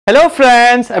Hello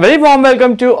friends, a very warm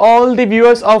welcome to all the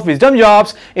viewers of Wisdom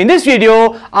Jobs. In this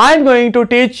video, I am going to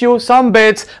teach you some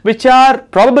bits which are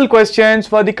probable questions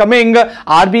for the coming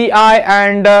RBI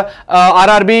and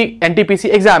RRB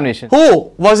NTPC examination.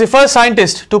 Who was the first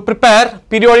scientist to prepare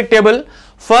periodic table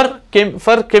for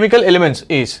chemical elements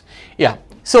is? Yeah.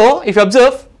 So, if you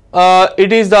observe,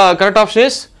 it is the correct option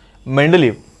is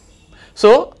Mendeleev.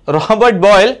 So, Robert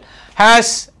Boyle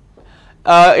has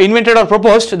invented or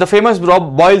proposed the famous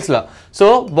Boyle's law.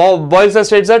 So, Boyle's law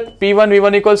states that P1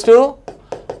 V1 equals to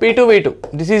P2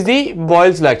 V2. This is the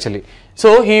Boyle's law actually.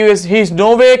 So, he is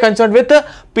no way concerned with the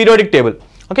periodic table.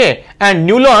 Okay, and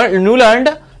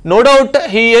Newland, no doubt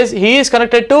he is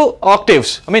connected to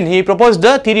octaves. I mean, he proposed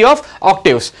the theory of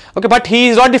octaves. Okay, but he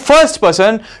is not the first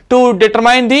person to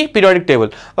determine the periodic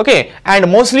table. Okay,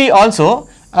 and mostly also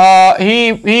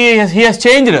he has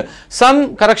changed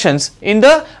some corrections in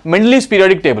the Mendeleev's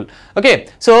periodic table. Okay,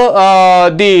 so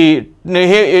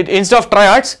instead of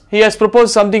triads, he has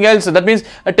proposed something else. That means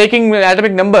taking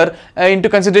atomic number into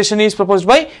consideration is proposed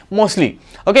by Moseley.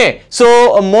 Okay,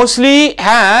 so Moseley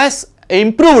has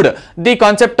improved the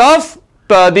concept of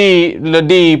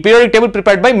the periodic table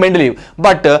prepared by Mendeleev,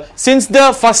 but since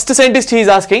the first scientist he is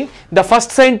asking, the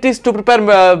first scientist to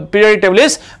prepare periodic table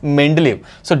is Mendeleev.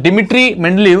 So, Dmitry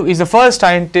Mendeleev is the first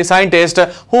scientist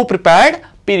who prepared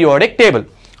periodic table.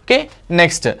 Okay,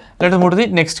 next let us move to the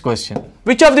next question.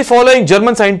 Which of the following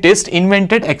German scientists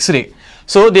invented X-ray?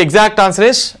 So, the exact answer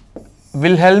is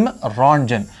Wilhelm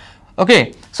Röntgen.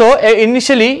 Okay, so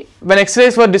initially when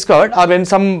X-rays were discovered, or when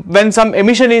some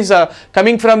emission is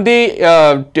coming from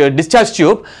the discharge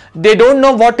tube, they don't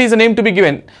know what is the name to be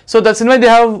given. So that's why they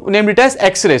have named it as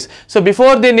X-rays. So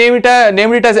before they named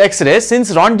it as X-rays,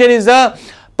 since Röntgen is the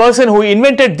person who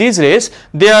invented these rays,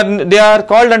 they are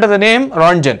called under the name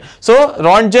Röntgen. So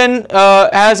Röntgen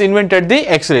has invented the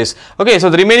X-rays. Okay, so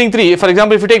the remaining three, for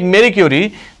example, if you take Marie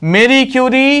Curie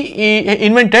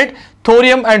invented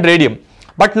thorium and radium,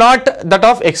 but not that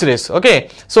of X-rays. Okay,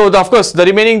 so of course the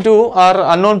remaining two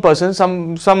are unknown persons.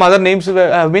 Some other names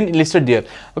have been listed there.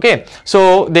 Okay,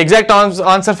 so the exact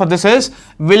answer for this is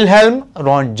Wilhelm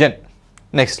Röntgen.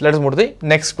 Next, let us move to the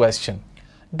next question.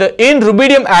 In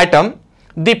rubidium atom,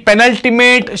 the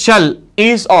penultimate shell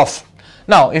is of.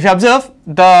 Now, if you observe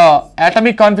the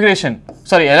electronic configuration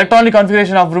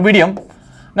of rubidium.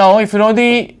 Now, if you know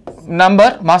the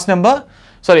number,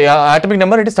 atomic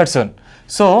number, it is 37.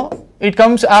 So it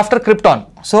comes after krypton.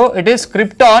 So it is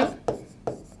krypton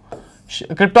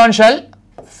shell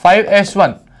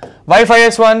 5s1. Why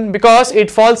 5s1? Because it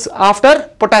falls after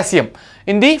potassium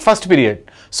in the first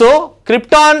period. So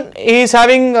krypton is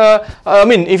having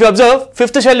if you observe,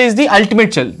 fifth shell is the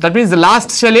ultimate shell. That means the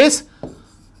last shell is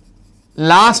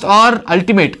last or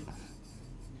ultimate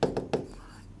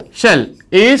shell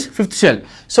is fifth shell.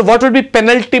 So what would be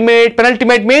penultimate?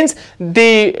 Penultimate means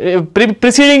the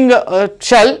preceding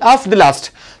shell of the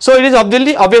last. So it is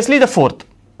obviously the fourth.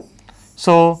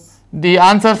 So the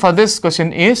answer for this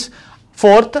question is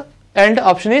fourth, and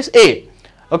option is A.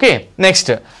 Okay, next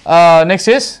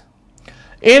is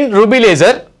in ruby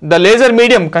laser, the laser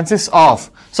medium consists of.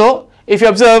 So if you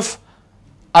observe,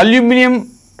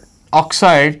 aluminum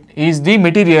oxide is the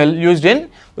material used in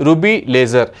ruby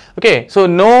laser. Okay, so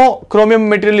no chromium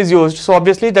material is used. So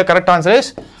obviously the correct answer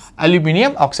is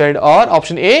aluminum oxide, or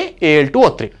option A,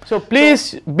 Al2O3. So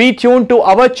please be tuned to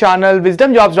our channel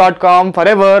wisdomjobs.com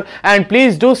forever, and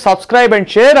please do subscribe and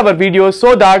share our videos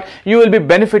so that you will be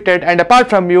benefited, and apart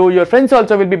from you, your friends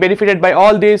also will be benefited by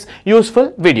all these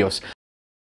useful videos.